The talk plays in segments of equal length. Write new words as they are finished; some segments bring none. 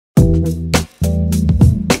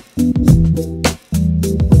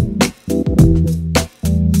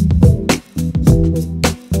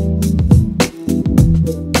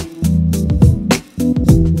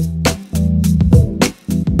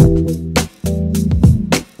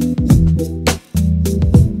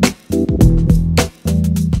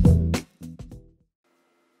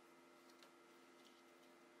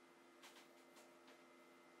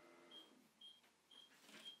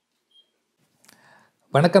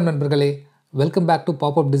வணக்கம் நண்பர்களே, welcome back to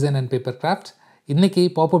pop-up design and paper craft. இன்றைக்கி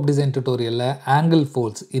பாப்அப் டிசைன் டியூட்டோரியலில் ஆங்கிள்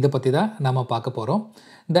ஃபோல்ட்ஸ் இதை பற்றி தான் நம்ம பார்க்க போகிறோம்.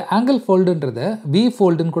 இந்த ஆங்கிள் ஃபோல்டுன்றதை வி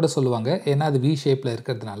ஃபோல்டுன்னு கூட சொல்லுவாங்க, ஏன்னா அது வி ஷேப்பில்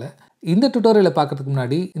இருக்கிறதுனால. இந்த டியூட்டோரியலை பார்க்குறதுக்கு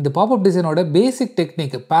முன்னாடி இந்த பாப்அப் டிசைனோட பேசிக்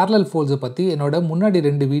டெக்னிக் பேரலல் ஃபோல்ட்ஸை பற்றி என்னோட முன்னாடி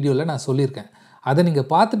 2 வீடியோவில் நான் சொல்லியிருக்கேன். அதை நீங்கள்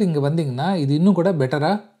பார்த்துட்டு இங்கே வந்தீங்கன்னா இது இன்னும் கூட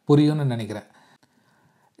பெட்டராக புரியும்னு நினைக்கிறேன்.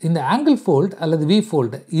 இந்த ஆங்கிள் ஃபோல்ட் அல்லது வி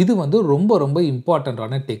ஃபோல்டு இது வந்து ரொம்ப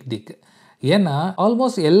இம்பார்ட்டண்ட்டான டெக்னிக். ஏன்னா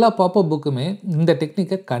ஆல்மோஸ்ட் எல்லா பாப்அப் புக்குமே இந்த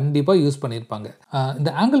டெக்னிக்கை கண்டிப்பாக யூஸ் பண்ணியிருப்பாங்க. இந்த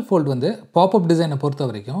ஆங்கிள் ஃபோல்டு வந்து பாப்அப் டிசைனை பொறுத்த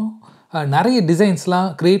வரைக்கும் நிறைய டிசைன்ஸ்லாம்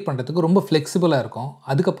க்ரியேட் பண்ணுறதுக்கு ரொம்ப ஃப்ளெக்சிபிளாக இருக்கும்.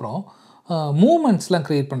 அதுக்கப்புறம் மூமெண்ட்ஸ்லாம்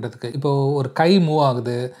க்ரியேட் பண்ணுறதுக்கு, இப்போது ஒரு கை மூவ்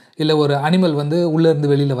ஆகுது, இல்லை ஒரு அனிமல் வந்து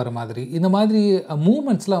உள்ளேருந்து வெளியில் வர மாதிரி, இந்த மாதிரி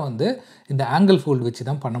மூமெண்ட்ஸ்லாம் வந்து இந்த ஆங்கிள் ஃபோல்டு வச்சு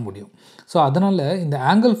தான் பண்ண முடியும். ஸோ அதனால் இந்த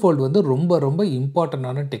ஆங்கிள் ஃபோல்டு வந்து ரொம்ப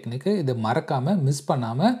இம்பார்ட்டண்ட்டான டெக்னிக்கு. இதை மறக்காமல் மிஸ்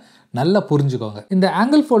பண்ணாமல் நல்லா புரிஞ்சுக்கோங்க. இந்த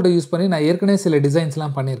ஆங்கிள் ஃபோல்டை யூஸ் பண்ணி நான் ஏற்கனவே சில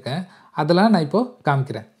டிசைன்ஸ்லாம் பண்ணியிருக்கேன். அதெல்லாம் நான் இப்போது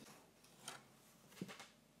காமிக்கிறேன்.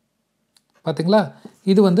 பார்த்தீங்களா,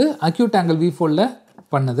 இது வந்து அக்யூட் ஆங்கிள் வி ஃபோல்டில்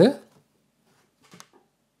பண்ணது.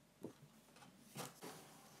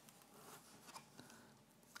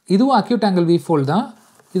 இதுவும் அக்யூட் ஆங்கிள் வி ஃபோல்டு தான்.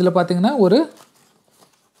 இதில் பார்த்தீங்கன்னா ஒரு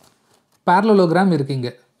பேரலோகிராம் இருக்குங்க,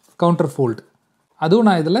 கவுண்டர் ஃபோல்டு, அதுவும்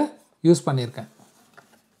நான் இதில் யூஸ் பண்ணியிருக்கேன்.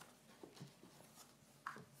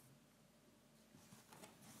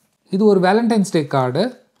 இது ஒரு வேலண்டைன்ஸ் டே கார்டு.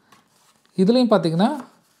 இதுலேயும் பார்த்தீங்கன்னா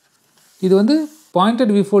இது வந்து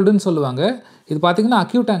பாயிண்டட் வி ஃபோல்டுன்னு சொல்லுவாங்க. இது பார்த்தீங்கன்னா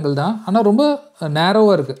அக்யூட் ஆங்கிள் தான், ஆனால் ரொம்ப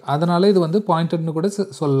நேரோவாக இருக்குது, அதனால இது வந்து பாயிண்டட்னு கூட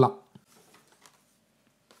சொல்லலாம்.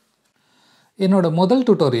 என்னோட முதல்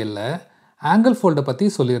டியூட்டோரியலில் ஆங்கிள் ஃபோல்டை பற்றி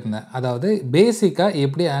சொல்லியிருந்தேன், அதாவது பேசிக்காக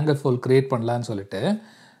எப்படி ஆங்கிள் ஃபோல்ட் க்ரியேட் பண்ணலான்னு சொல்லிட்டு.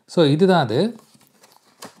 ஸோ இதுதான் அது,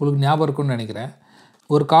 உங்களுக்கு ஞாபகம் இருக்குன்னு நினைக்கிறேன்.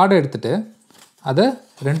 ஒரு கார்டை எடுத்துகிட்டு அதை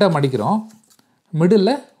 2ஆக மடிக்கிறோம்,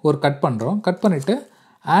 மிடில் ஒரு கட் பண்ணுறோம், கட் பண்ணிவிட்டு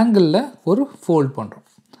ஆங்கிளில் ஒரு ஃபோல்ட் பண்ணுறோம்.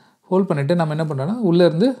 ஃபோல்ட் பண்ணிவிட்டு நம்ம என்ன பண்ணுறோன்னா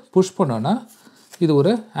உள்ளேருந்து புஷ் பண்ணோன்னா இது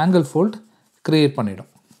ஒரு ஆங்கிள் ஃபோல்ட் க்ரியேட் பண்ணிடும்.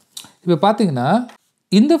 இப்போ பார்த்தீங்கன்னா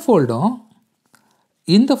இந்த ஃபோல்டும்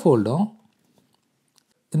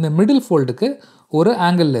இந்த மிடில் ஃபோல்டுக்கு ஒரு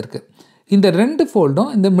ஆங்கிளில் இருக்குது. இந்த 2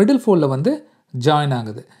 ஃபோல்டும் இந்த மிடில் ஃபோல்டில் வந்து ஜாயின்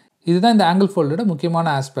ஆகுது. இதுதான் இந்த ஆங்கிள் ஃபோல்டோட முக்கியமான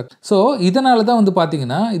ஆஸ்பெக்ட். ஸோ இதனால தான் வந்து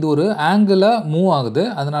பார்த்திங்கன்னா இது ஒரு ஆங்கிளாக மூவ் ஆகுது,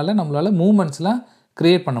 அதனால் நம்மளால் மூமெண்ட்ஸ்லாம்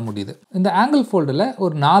க்ரியேட் பண்ண முடியுது. இந்த ஆங்கிள் ஃபோல்டில்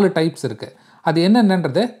ஒரு 4 டைப்ஸ் இருக்குது. அது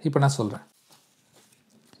என்னென்னன்றதை இப்போ நான் சொல்கிறேன்.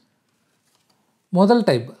 முதல்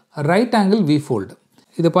type right angle we fold.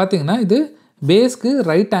 இது பார்த்திங்கன்னா இது பேஸ்க்கு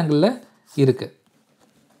ரைட் ஆங்கிளில் இருக்குது.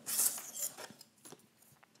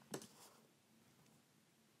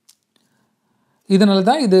 இதனால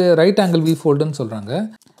தான் இது ரைட் ஆங்கிள் வி ஃபோல்டுன்னு சொல்கிறாங்க.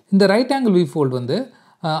 இந்த ரைட் ஆங்கிள் வி ஃபோல்டு வந்து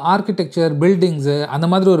ஆர்கிடெக்சர், பில்டிங்ஸு அந்த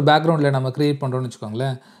மாதிரி ஒரு பேக்ரவுண்டில் நம்ம க்ரியேட் பண்ணுறோன்னு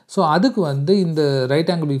வச்சுக்கோங்களேன். ஸோ அதுக்கு வந்து இந்த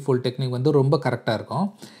right angle we fold technique வந்து ரொம்ப கரெக்டாக இருக்கும்.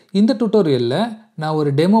 இந்த டியூட்டோரியலில் நான்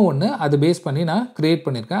ஒரு டெமோ ஒன்று அதை பேஸ் பண்ணி நான் க்ரியேட்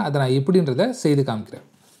பண்ணியிருக்கேன். அதை நான் எப்படின்றத செய்து காமிக்கிறேன்.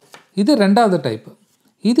 இது 2வது டைப்.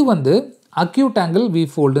 இது வந்து அக்யூட் ஆங்கிள் வி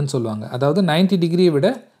ஃபோல்டுன்னு சொல்லுவாங்க. அதாவது 90 டிகிரியை விட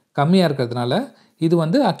கம்மியாக இருக்கிறதுனால இது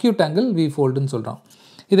வந்து அக்யூட் ஆங்கிள் வி ஃபோல்டுன்னு சொல்கிறோம்.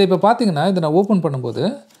 இதை இப்போ பார்த்தீங்கன்னா இதை நான் ஓப்பன் பண்ணும்போது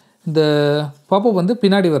இந்த பாப்அப் வந்து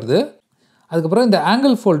பின்னாடி வருது. அதுக்கப்புறம் இந்த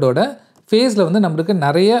ஆங்கிள் ஃபோல்டோட ஃபேஸில் வந்து நம்மளுக்கு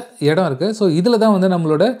நிறைய இடம் இருக்குது. ஸோ இதில் தான் வந்து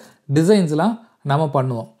நம்மளோட டிசைன்ஸ்லாம் நம்ம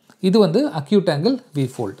பண்ணுவோம். இது வந்து அக்யூட் ஆங்கிள் வி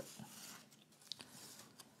ஃபோல்டு.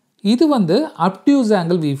 இது வந்து அப்டியூஸ்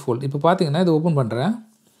ஆங்கிள் வி ஃபோல்டு. இப்போ பார்த்தீங்கன்னா இது ஓப்பன் பண்ணுறேன்.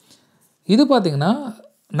 இது பார்த்தீங்கன்னா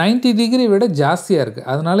 90 டிகிரி விட ஜாஸ்தியாக இருக்குது,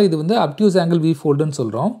 அதனால் இது வந்து அப்டியூஸ் ஆங்கிள் வி ஃபோல்டுன்னு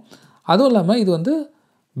சொல்கிறோம். அதுவும் இல்லாமல் இது வந்து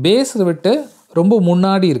பேஸை விட்டு ரொம்ப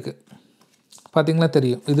முன்னாடி இருக்குது. பார்த்திங்களா,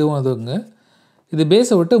 தெரியும், இதுவும் அதுங்க. இது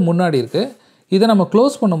பேஸை விட்டு முன்னாடி இருக்குது. இதை நம்ம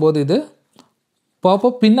க்ளோஸ் பண்ணும்போது இது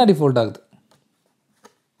பாப்அப் பின்னாடி ஃபோல்ட் ஆகுது.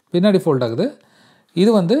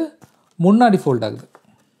 இது வந்து முன்னாடி ஃபோல்ட் ஆகுது.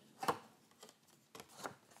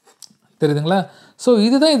 தெரியுதுங்களா? ஸோ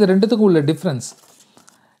இதுதான் இது 2த்துக்கும் உள்ள டிஃப்ரென்ஸ்.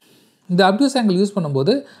 இந்த அப்டியூஸ் ஆங்கிள் யூஸ்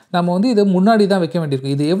பண்ணும்போது நம்ம வந்து இதை முன்னாடி தான் வைக்க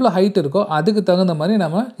வேண்டியிருக்கும். இது எவ்வளோ ஹைட் இருக்கோ அதுக்கு தகுந்த மாதிரி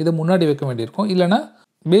நம்ம இதை முன்னாடி வைக்க வேண்டியிருக்கும், இல்லைனா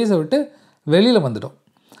பேஸை விட்டு வெளியில் வந்துடும்.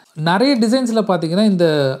 நிறைய டிசைன்ஸில் பார்த்தீங்கன்னா இந்த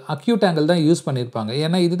அக்யூட் ஆங்கிள் தான் யூஸ் பண்ணியிருப்பாங்க,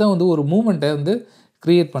 ஏன்னா இதுதான் வந்து ஒரு மூமெண்ட்டை வந்து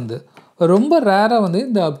க்ரியேட் பண்ணுது. ரொம்ப ரேராக வந்து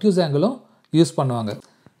இந்த அப்டியூஸ் ஆங்கிளும் யூஸ் பண்ணுவாங்க.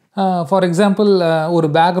 ஃபார் எக்ஸாம்பிள் ஒரு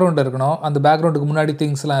பேக்ரவுண்ட் இருக்கணும், அந்த பேக்ரவுண்டுக்கு முன்னாடி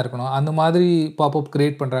திங்ஸ்லாம் இருக்கணும், அந்த மாதிரி பாப்அப்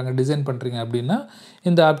க்ரியேட் பண்ணுறாங்க, டிசைன் பண்ணுறீங்க அப்படின்னா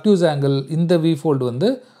இந்த அப்டியூஸ் ஆங்கிள் இந்த வி ஃபோல்டு வந்து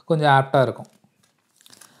கொஞ்சம் ஆப்டாக இருக்கும்.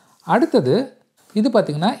 அடுத்தது இது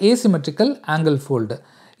பார்த்திங்கன்னா ஏசிமெட்ரிக்கல் ஆங்கிள் ஃபோல்டு.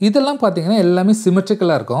 இதெல்லாம் பார்த்திங்கன்னா எல்லாமே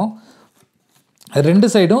சிமெட்ரிக்கலாக இருக்கும், 2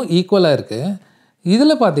 சைடும் ஈக்குவலாக இருக்குது.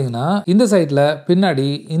 இதில் பார்த்தீங்கன்னா இந்த சைடில் பின்னாடி,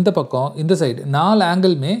 இந்த பக்கம், இந்த சைடு 4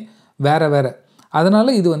 ஆங்கிளுமே வேறு. அதனால்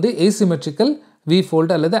இது வந்து ஏசிமெட்ரிக்கல் வி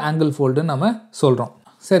ஃபோல்டு அல்லது ஆங்கிள் ஃபோல்டுன்னு நம்ம சொல்கிறோம்.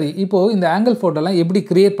 சரி, இப்போது இந்த ஆங்கிள் ஃபோல்டெல்லாம் எப்படி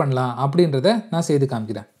கிரியேட் பண்ணலாம் அப்படின்றத நான் செய்து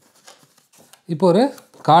காமிக்கிறேன். இப்போ ஒரு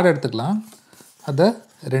கார்டு எடுத்துக்கலாம், அதை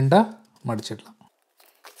 2ஆக மடிச்சிடலாம்.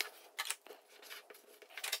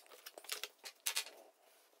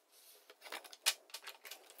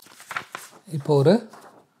 இப்போ ஒரு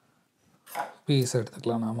பீஸ்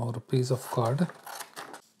எடுத்துக்கலாம், நாம் ஒரு பீஸ் ஆஃப் கார்டு,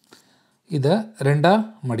 இதை 2ஆக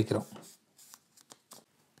மடிக்கிறோம்.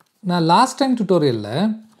 நான் லாஸ்ட் டைம் டியூட்டோரியலில்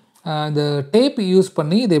இந்த டேப் யூஸ்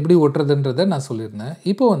பண்ணி இது எப்படி ஒட்டுறதுன்றதை நான் சொல்லியிருந்தேன்.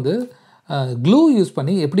 இப்போ வந்து க்ளூ யூஸ்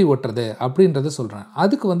பண்ணி எப்படி ஒட்டுறது அப்படின்றத சொல்கிறேன்.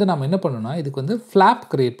 அதுக்கு வந்து நம்ம என்ன பண்ணணும்னா, இதுக்கு வந்து ஃப்ளாப்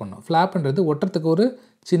க்ரியேட் பண்ணணும். ஃப்ளாப்ன்றது ஒட்டுறதுக்கு ஒரு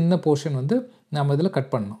சின்ன போர்ஷன் வந்து நம்ம இதில்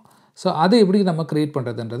கட் பண்ணணும். ஸோ அதை எப்படி நம்ம க்ரியேட்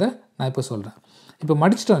பண்ணுறதுன்றதை நான் இப்போ சொல்கிறேன். இப்போ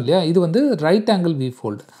மடிச்சிட்டோம் இல்லையா, இது வந்து right angle we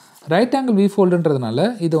fold. Right angle we ஃபோல்டுன்றதுனால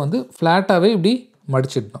இதை வந்து ஃப்ளாட்டாகவே இப்படி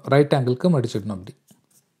மடிச்சிடணும், ரைட் ஆங்கிளுக்கு மடிச்சிடணும். அப்படி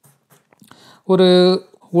ஒரு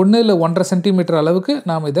 1 இல்லை 1.5 சென்டிமீட்டர் அளவுக்கு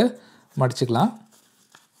நாம் இதை மடிச்சுக்கலாம்.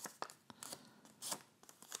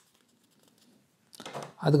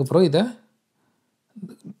 அதுக்கப்புறம் இதை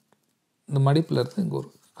இந்த மடிப்பில் இருந்து இங்கே ஒரு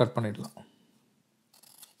கட் பண்ணிடலாம்.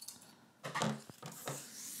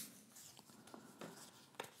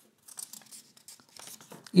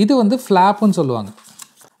 இது வந்து ஃப்ளாப்னு சொல்லுவாங்க.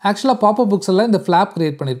 ஆக்சுவலாக பாப்பப் புக்ஸில் இந்த ஃப்ளாப்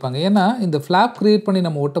க்ரியேட் பண்ணியிருப்பாங்க. ஏன்னா இந்த ஃப்ளாப் க்ரியேட் பண்ணி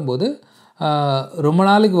நம்ம ஒட்டும்போது ரொம்ப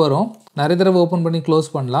நாளைக்கு வரும், நிறைய தடவை ஓப்பன் பண்ணி க்ளோஸ்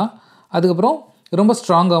பண்ணலாம், அதுக்கப்புறம் ரொம்ப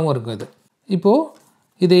ஸ்ட்ராங்காகவும் இருக்கும் இது. இப்போது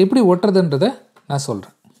இதை எப்படி ஒட்டுறதுன்றதை நான்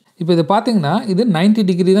சொல்கிறேன். இப்போ இதை பார்த்திங்கன்னா இது 90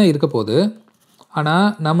 டிகிரி தான் இருக்க போகுது. ஆனால்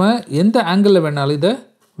நம்ம எந்த ஆங்கிளில் வேணாலும் இதை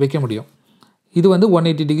வைக்க முடியும். இது வந்து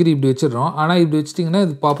 180 டிகிரி இப்படி வச்சிடுறோம். ஆனால் இப்படி வச்சிட்டிங்கன்னா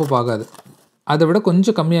இது பாப்பப் ஆகாது. அதை விட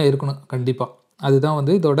கொஞ்சம் கம்மியாக இருக்கணும் கண்டிப்பாக. அதுதான்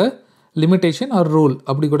வந்து இதோட லிமிட்டேஷன் ஆர் ரூல்,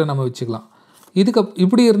 அப்படி கூட நம்ம வச்சுக்கலாம்.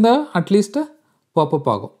 இப்படி இருந்தால் அட்லீஸ்ட்டு பாப்பப்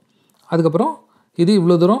ஆகும். அதுக்கப்புறம் இது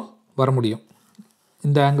இவ்வளோ தூரம் வர முடியும்.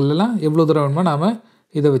 இந்த ஆங்கிள்லாம் எவ்வளோ தூரம் வேணுமோ நாம்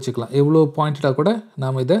இதை வச்சுக்கலாம். எவ்வளோ பாயிண்டடாக கூட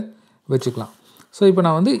நாம் இதை வச்சுக்கலாம். ஸோ இப்போ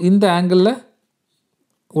நான் வந்து இந்த ஆங்கிளில்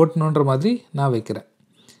ஓட்டணுன்ற மாதிரி நான் வைக்கிறேன்.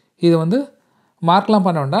 இதை வந்து மார்க்லாம்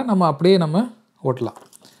பண்ண வேண்டாம், நம்ம அப்படியே நம்ம ஓட்டலாம்.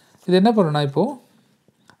 இது என்ன பண்ணணும்னா, இப்போது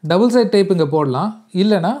டபுள் சைட் டேப் இங்கே போடலாம்,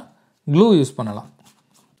 இல்லைனா க்ளூ யூஸ் பண்ணலாம்.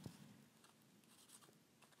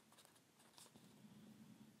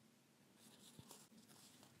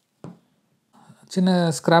 சின்ன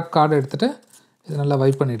ஸ்க்ராப் கார்டு எடுத்துகிட்டு இதை நல்லா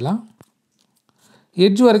வைப் பண்ணிடலாம்.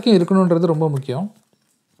 எட்ஜ் வரைக்கும் இருக்கணுன்றது ரொம்ப முக்கியம்.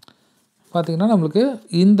 பார்த்திங்கன்னா நம்மளுக்கு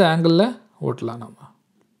இந்த ஆங்கிளில் ஓட்டலாம். நம்ம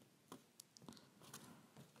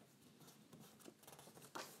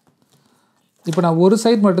இப்போ நான் ஒரு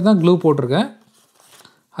சைட் மட்டும்தான் க்ளூ போட்டிருக்கேன்.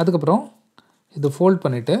 அதுக்கப்புறம் இதை ஃபோல்ட்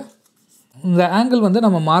பண்ணிவிட்டு இந்த ஆங்கிள் வந்து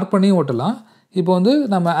நம்ம மார்க் பண்ணி ஓட்டலாம். இப்போ வந்து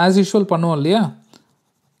நம்ம ஆஸ் யூஷுவல் பண்ணுவோம் இல்லையா,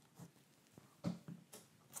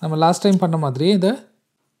 நம்ம லாஸ்ட் டைம் பண்ண மாதிரியே இதை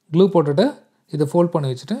க்ளூ போட்டுட்டு இதை ஃபோல்ட் பண்ணி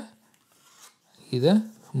வச்சுட்டு இதை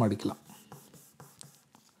மடிக்கலாம்.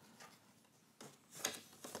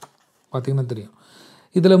 பார்த்திங்கன்னா தெரியும்.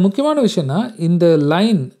 இதில் முக்கியமான விஷயம்னா இந்த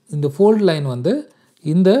லைன், இந்த ஃபோல்ட் லைன் வந்து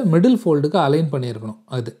இந்த மிடில் ஃபோல்டுக்கு அலைன் பண்ணியிருக்கணும்.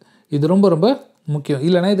 இது ரொம்ப ரொம்ப முக்கியம்.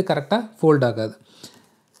 இல்லைனா இது கரெக்டாக ஃபோல்ட் ஆகாது.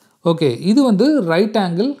 ஓகே, இது வந்து ரைட்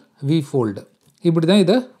ஆங்கிள் வி ஃபோல்டு. இப்படி தான்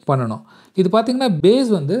இதை பண்ணணும். இது பார்த்திங்கன்னா பேஸ்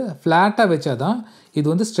வந்து ஃப்ளாட்டாக வச்சா தான் இது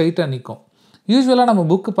வந்து ஸ்ட்ரைட்டாக நிற்கும். யூஸ்வலாக நம்ம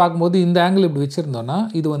புக்கு பார்க்கும்போது இந்த ஆங்கிள் இப்படி வச்சுருந்தோன்னா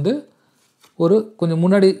இது வந்து ஒரு கொஞ்சம்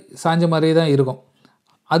முன்னாடி சாஞ்ச மாதிரியே தான் இருக்கும்.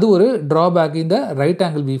 அது ஒரு ட்ராபேக் இந்த ரைட்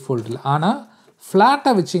ஆங்கிள் வி ஃபோல்டில். ஆனால்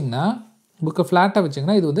ஃப்ளாட்டாக வச்சிங்கன்னா, புக்கை ஃப்ளாட்டாக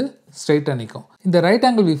வச்சிங்கன்னா இது வந்து ஸ்ட்ரைட்டாக நிற்கும். இந்த ரைட்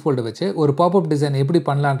ஆங்கிள் வி ஃபோல்டை வச்சு ஒரு பாப்அப் டிசைன் எப்படி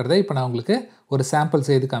பண்ணலான்றதை இப்போ நான் உங்களுக்கு ஒரு சாம்பிள்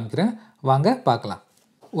செய்து காமிக்கிறேன். வாங்க பார்க்கலாம்.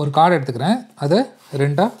 ஒரு கார்டு எடுத்துக்கிறேன், அதை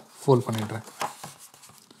 2ஆக ஃபோல்ட் பண்ணிடுறேன்.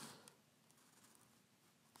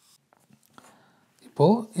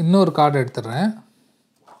 இப்போது இன்னொரு கார்டு எடுத்துடுறேன்,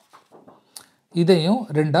 இதையும்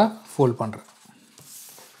 2ஆக ஃபோல்ட் பண்ணுறேன்.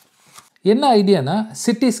 என்ன ஐடியானா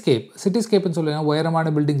சிட்டிஸ்கேப்னு சொல்லுவாங்க, உயரமான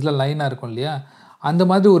பில்டிங்ஸ்லாம் லைனாக இருக்கும் இல்லையா, அந்த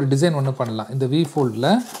மாதிரி ஒரு டிசைன் ஒன்று பண்ணலாம் இந்த வி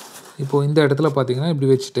ஃபோல்டில். இப்போது இந்த இடத்துல பார்த்திங்கன்னா இப்படி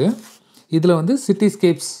வச்சுட்டு இதில் வந்து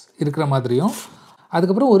சிட்டிஸ்கேப்ஸ் இருக்கிற மாதிரியும்,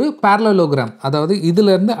 அதுக்கப்புறம் ஒரு பேரலோகிராம், அதாவது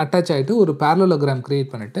இதிலேருந்து அட்டாச் ஆகிட்டு ஒரு பேரலோகிராம்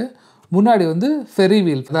க்ரியேட் பண்ணிவிட்டு முன்னாடி வந்து ஃபெரி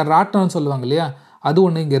வீல், அதாவது ராட்னம்னு சொல்லுவாங்க இல்லையா, அது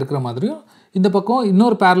ஒன்று இங்கே இருக்கிற மாதிரியும், இந்த பக்கம்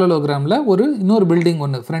இன்னொரு பேரலோகிராமில் இன்னொரு பில்டிங்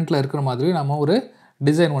ஒன்று ஃப்ரண்ட்டில் இருக்கிற மாதிரியும் நம்ம ஒரு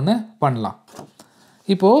டிசைன் ஒன்று பண்ணலாம்.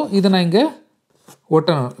 இப்போது இதை நான் இங்கே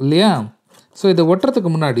ஒட்டணும் இல்லையா. ஸோ இதை ஒட்டுறதுக்கு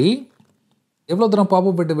முன்னாடி எவ்வளோ தூரம்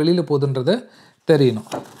பாப்பப் விட்டு வெளியில் போகுதுன்றதை தெரியணும்.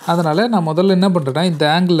 அதனால் நான் முதல்ல என்ன பண்ணுறேன்னா இந்த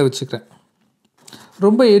ஆங்கிளில் வச்சுக்கிறேன்.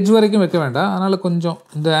 ரொம்ப எட்ஜ் வரைக்கும் வைக்க வேண்டாம், அதனால் கொஞ்சம்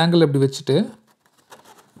இந்த ஆங்கிள் இப்படி வச்சுட்டு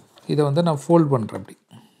இதை வந்து நான் ஃபோல்ட் பண்ணுறேன். அப்படி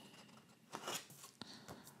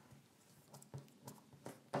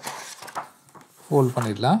ஃபோல்ட்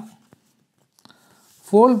பண்ணிடலாம்.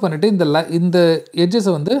 ஃபோல்ட் பண்ணிவிட்டு இந்த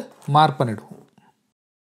எட்ஜஸை வந்து மார்க் பண்ணிவிடுவோம்.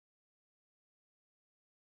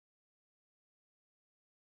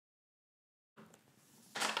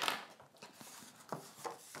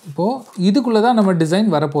 இப்போது இதுக்குள்ளே தான் நம்ம டிசைன்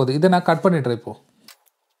வரப்போகுது. இதை நான் கட் பண்ணிடுறேன். இப்போது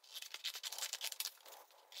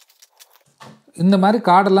இந்த மாதிரி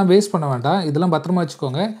கார்டெல்லாம் வேஸ்ட் பண்ண வேண்டாம். இதெல்லாம் பத்திரமா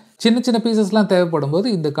வச்சுக்கோங்க. சின்ன சின்ன பீசஸ்லாம் தேவைப்படும் போது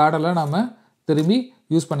இந்த கார்டெல்லாம் நம்ம திரும்பி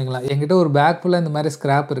யூஸ் பண்ணிக்கலாம். என்கிட்ட ஒரு பேக் ஃபுல்லாக இந்த மாதிரி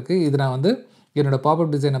ஸ்க்ராப் இருக்குது. இது நான் வந்து என்னோடய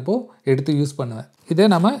பாப்அப் டிசைன் அப்போ எடுத்து யூஸ் பண்ணுவேன். இதே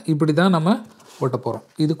நம்ம இப்படி தான் நம்ம ஒட்ட போகிறோம்.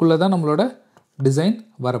 இதுக்குள்ளே தான் நம்மளோட டிசைன்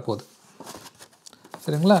வரப்போகுது.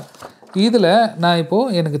 சரிங்களா? இதில் நான்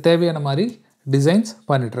இப்போது எனக்கு தேவையான மாதிரி டிசைன்ஸ்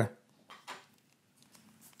பண்ணிடுறேன்.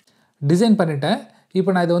 டிசைன் பண்ணிட்டேன்.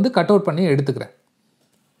 இப்போ நான் இதை வந்து கட் அவுட் பண்ணி எடுத்துக்கிறேன்.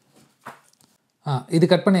 இது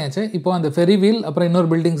கட் பண்ணியாச்சு. இப்போது அந்த ஃபெரி வீல் அப்புறம் இன்னொரு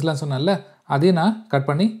பில்டிங்ஸ்லாம் சொன்னேன்ல, அதையும் நான் கட்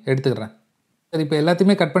பண்ணி எடுத்துக்கிறேன். சரி, இப்போ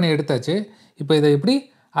எல்லாத்தையுமே கட் பண்ணி எடுத்தாச்சு. இப்போ இதை எப்படி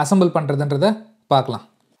அசம்பிள் பண்ணுறதுன்றதை பார்க்கலாம்.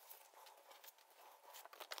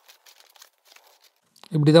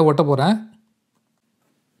 இப்படி தான் ஒட்ட போகிறேன்.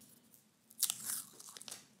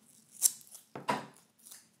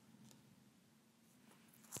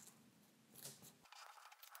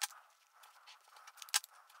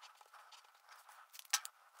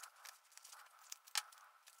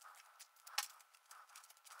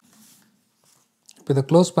 இப்போ இதை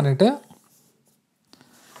க்ளோஸ் பண்ணிவிட்டு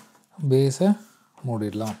பேஸை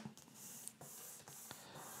மூடிடலாம்.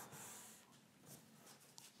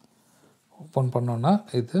 ஓப்பன் பண்ணோன்னா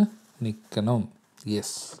இது நிற்கணும்.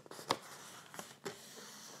 எஸ்.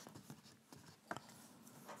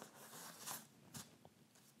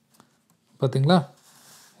 பார்த்தீங்களா?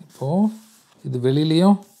 இப்போது இது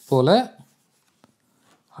வெளியிலையும் போல்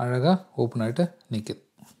அழகாக ஓப்பன் ஆகிட்டு நிற்கிது.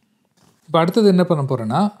 இப்போ அடுத்தது என்ன பண்ண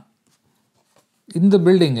போகிறேன்னா, இந்த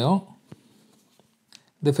பில்டிங்கும்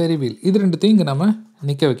இந்த ஃபெரி வீல் இது ரெண்டுத்தையும் இங்கே நம்ம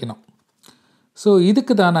நிற்க வைக்கணும். ஸோ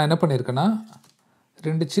இதுக்கு தான் நான் என்ன பண்ணியிருக்கேன்னா,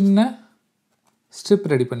 2 சின்ன ஸ்ட்ரிப்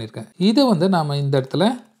ரெடி பண்ணியிருக்கேன். இதை வந்து நாம் இந்த இடத்துல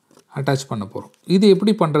அட்டாச் பண்ண போகிறோம். இது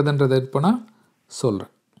எப்படி பண்ணுறதுன்றதை இப்போ நான்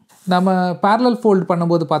சொல்கிறேன். நம்ம பேரலல் ஃபோல்டு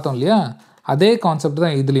பண்ணும்போது பார்த்தோம் இல்லையா, அதே கான்செப்ட்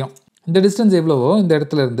தான் இதுலேயும். இந்த டிஸ்டன்ஸ் எவ்வளவோ இந்த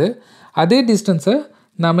இடத்துல இருந்து அதே டிஸ்டன்ஸை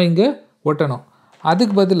நாம் இங்கே ஒட்டணும்.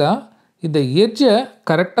 அதுக்கு பதிலாக இந்த எட்ஜை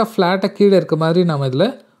கரெக்டாக ஃப்ளாட்டாக கீழே இருக்க மாதிரி நம்ம இதில்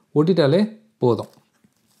ஒட்டிட்டாலே போதும்.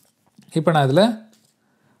 இப்போ நான் இதில்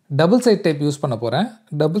டபுள் சைட் டேப் யூஸ் பண்ண போகிறேன்.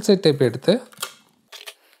 டபுள் சைட் டேப் எடுத்து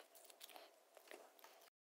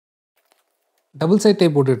டபுள் சைட்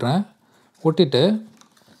டேப் ஒட்டிடுறேன். ஒட்டிட்டு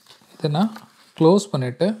இதை நான் க்ளோஸ்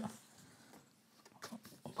பண்ணிவிட்டு,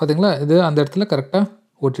 பார்த்திங்களா, இது அந்த இடத்துல கரெக்டாக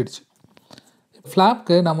ஒட்டிடுச்சு.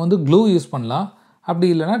 ஃப்ளாப்க்கு நம்ம வந்து க்ளூ யூஸ் பண்ணலாம். அப்படி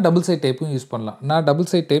இல்லைனா டபுள் சைட் டேப்பும் யூஸ் பண்ணலாம். நான்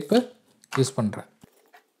டபுள் சைட் டேப்பு யூஸ் பண்ணுறேன்.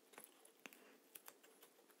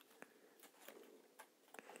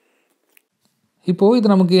 இப்போது இது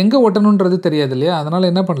நமக்கு எங்கே ஒட்டணுன்றது தெரியாது இல்லையா, அதனால்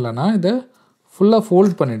என்ன பண்ணலான்னா இதை ஃபுல்லாக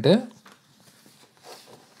ஃபோல்ட் பண்ணிவிட்டு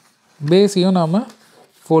பேஸையும் நாம்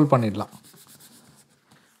ஃபோல்ட் பண்ணிடலாம்.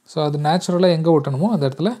 ஸோ அது நேச்சுரலாக எங்கே ஒட்டணுமோ அந்த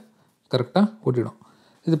இடத்துல கரெக்டாக ஒட்டிடும்.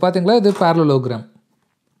 இது பார்த்திங்களா, இது பேரலலோகிராம்.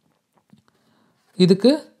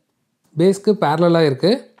 இதுக்கு பேஸ்க்கு பேரலாக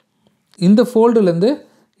இருக்குது. இந்த ஃபோல்டுலேருந்து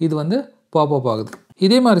இது வந்து பாப்அப் ஆகுது.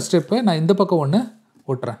 இதே மாதிரி ஸ்டெப்பை நான் இந்த பக்கம் ஒன்று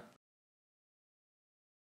ஒட்டுறேன்.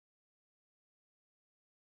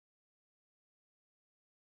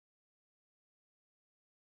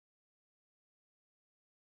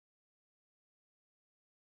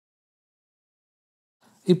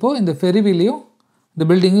 இப்போது இந்த ஃபெரி வீலையும் இந்த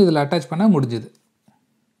பில்டிங்கும் இதில் அட்டாச் பண்ண முடிஞ்சுது.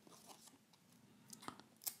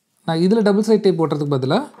 நான் இதில் டபுள் சைட் டேப் ஓட்டுறதுக்கு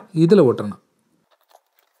பதிலாக இதில் ஓட்டுறேன்.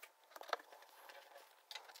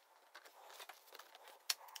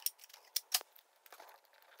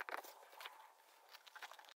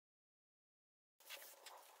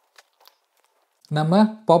 நம்ம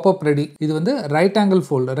பாப்அப் ரெடி. இது வந்து right angle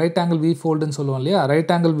fold, right angle we ஃபோல்டுன்னு சொல்லுவோம் இல்லையா,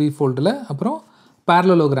 ரைட் ஆங்கிள் வி ஃபோல்டில் அப்புறம்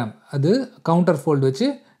பேரலலோகிராம், அது கவுண்டர் ஃபோல்டு வச்சு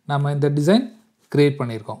நம்ம இந்த டிசைன் க்ரியேட்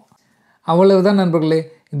பண்ணியிருக்கோம். அவ்வளவுதான் நண்பர்களே.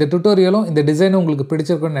 இந்த டுட்டோரியலும் இந்த டிசைனும் உங்களுக்கு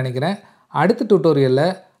பிடிச்சிருக்குன்னு நினைக்கிறேன். அடுத்த டுட்டோரியலில்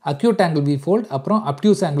அக்யூட் ஆங்கிள் வி ஃபோல்ட் அப்புறம்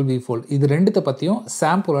அப்டியூஸ் ஆங்கிள் வி ஃபோல்ட் இது ரெண்டுத்தை பற்றியும்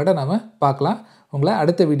சாம்பிளோட நம்ம பார்க்கலாம். உங்களை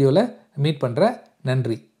அடுத்த வீடியோவில் மீட் பண்ணுறேன்.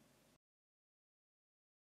 நன்றி.